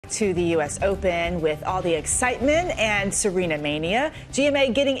to the U.S. Open with all the excitement and Serena mania.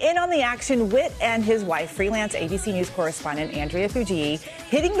 GMA getting in on the action. Whit and his wife, freelance ABC News correspondent Andrea Fujii,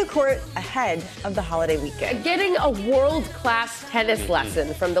 hitting the court ahead of the holiday weekend. Getting a world-class tennis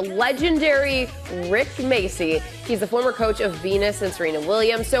lesson from the legendary Rick Macci. He's the former coach of Venus and Serena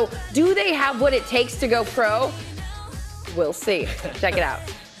Williams. So do they have what it takes to go pro? We'll see. Check it out.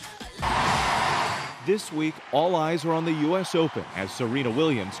 This week, all eyes are on the U.S. Open as Serena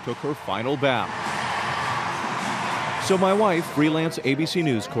Williams took her final bow. So my wife, freelance ABC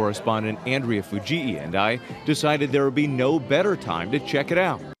News correspondent Andrea Fujii, and I decided there would be no better time to check it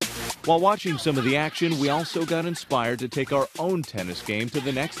out. While watching some of the action, we also got inspired to take our own tennis game to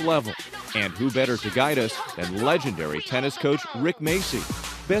the next level. And who better to guide us than legendary tennis coach Rick Macci,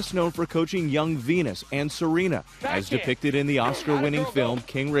 best known for coaching young Venus and Serena, as depicted in the Oscar-winning film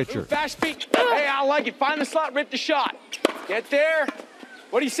King Richard. Fast feet. Hey, I like it. Find the slot, rip the shot. Get there.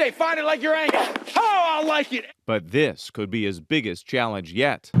 What do you say? Find it like your angle. Oh, I like it. But this could be his biggest challenge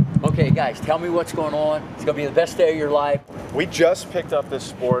yet. Okay, guys, tell me what's going on. It's going to be the best day of your life. We just picked up this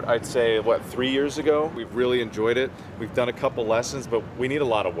sport, I'd say, 3 years ago? We've really enjoyed it. We've done a couple lessons, but we need a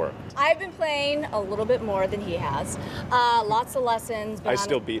lot of work. I've been playing a little bit more than he has. Lots of lessons. I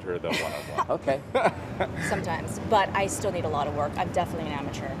still beat her, though, one-on-one. Okay. Sometimes, but I still need a lot of work. I'm definitely an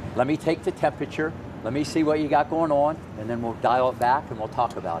amateur. Let me take the temperature. Let me see what you got going on, and then we'll dial it back and we'll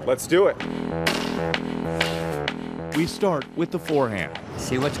talk about it. Let's do it. We start with the forehand.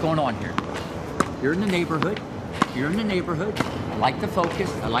 See what's going on here. You're in the neighborhood. You're in the neighborhood. I like the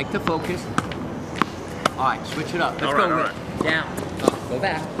focus. I like the focus. All right, switch it up. Let's go, Rick. Down. Up. Go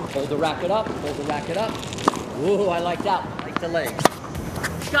back. Hold the racket up. Hold the racket up. Ooh, I like that. I like the legs.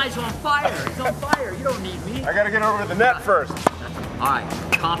 This guy's on fire. He's on fire. You don't need me. I got to get over to the net first. All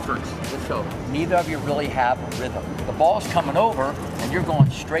right, conference. Let's go. Neither of you really have a rhythm. The ball's coming over, and you're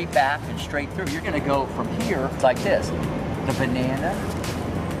going straight back and straight through. You're going to go from here like this. The banana,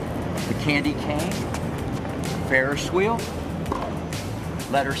 the candy cane, Ferris wheel,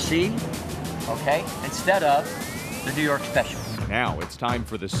 letter C, okay, instead of the New York special. Now it's time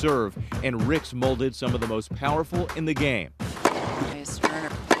for the serve, and Rick's molded some of the most powerful in the game.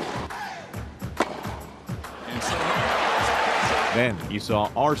 Then you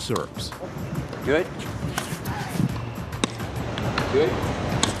saw our serves. Good. Good.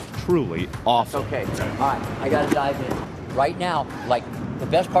 Truly awesome. Okay. All right. I got to dive in. Right now, like the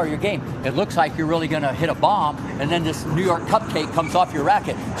best part of your game, it looks like you're really going to hit a bomb, and then this New York cupcake comes off your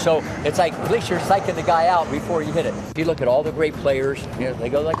racket. So it's like at least you're psyching the guy out before you hit it. If you look at all the great players, you know, they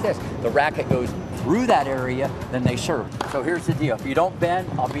go like this. The racket goes through that area, then they serve. So here's the deal. If you don't bend,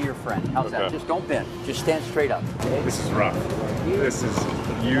 I'll be your friend. How's that? Just don't bend. Just stand straight up. Okay? This is rough. This is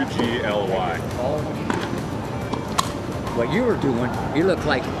UGLY. What you were doing, you look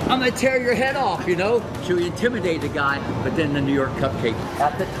like, I'm going to tear your head off, you know? So you intimidate the guy, but then the New York cupcake.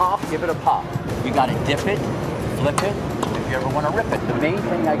 At the top, give it a pop. You got to dip it, flip it, if you ever want to rip it. The main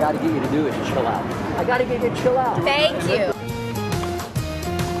thing I got to get you to do is chill out. I got to get you to chill out. Thank you.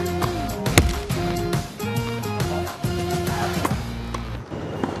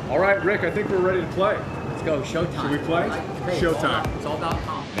 All right, Rick, I think we're ready to play. Let's go, showtime. Should we play? Showtime. It's all about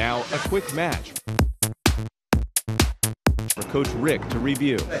calm. Now a quick match for Coach Rick to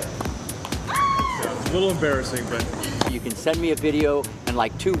review. It's a little embarrassing, but You can send me a video in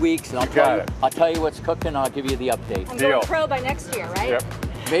like 2 weeks, and I'll tell you what's cooking, and I'll give you the update. I'm going pro by next year, right? Yep.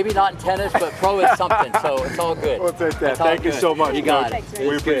 Maybe not in tennis, but pro is something, so it's all good. We'll take that. It's all Thank you good. so much. You got Coach. it.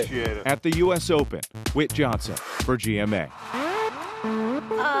 We It's good. appreciate it. At the U.S. Open, Whit Johnson for GMA.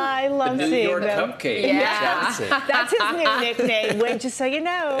 I love seeing them. Cupcake. Yeah, that's his new nickname, Whit, just so you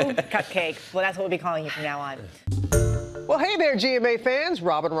know. Cupcake. Well, that's what we'll be calling you from now on. Well, hey there, GMA fans.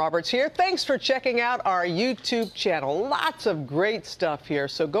 Robin Roberts here. Thanks for checking out our YouTube channel. Lots of great stuff here.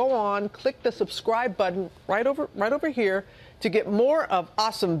 So go on, click the subscribe button right over here to get more of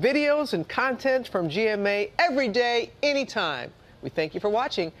awesome videos and content from GMA every day, anytime. We thank you for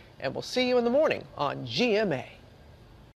watching, and we'll see you in the morning on GMA.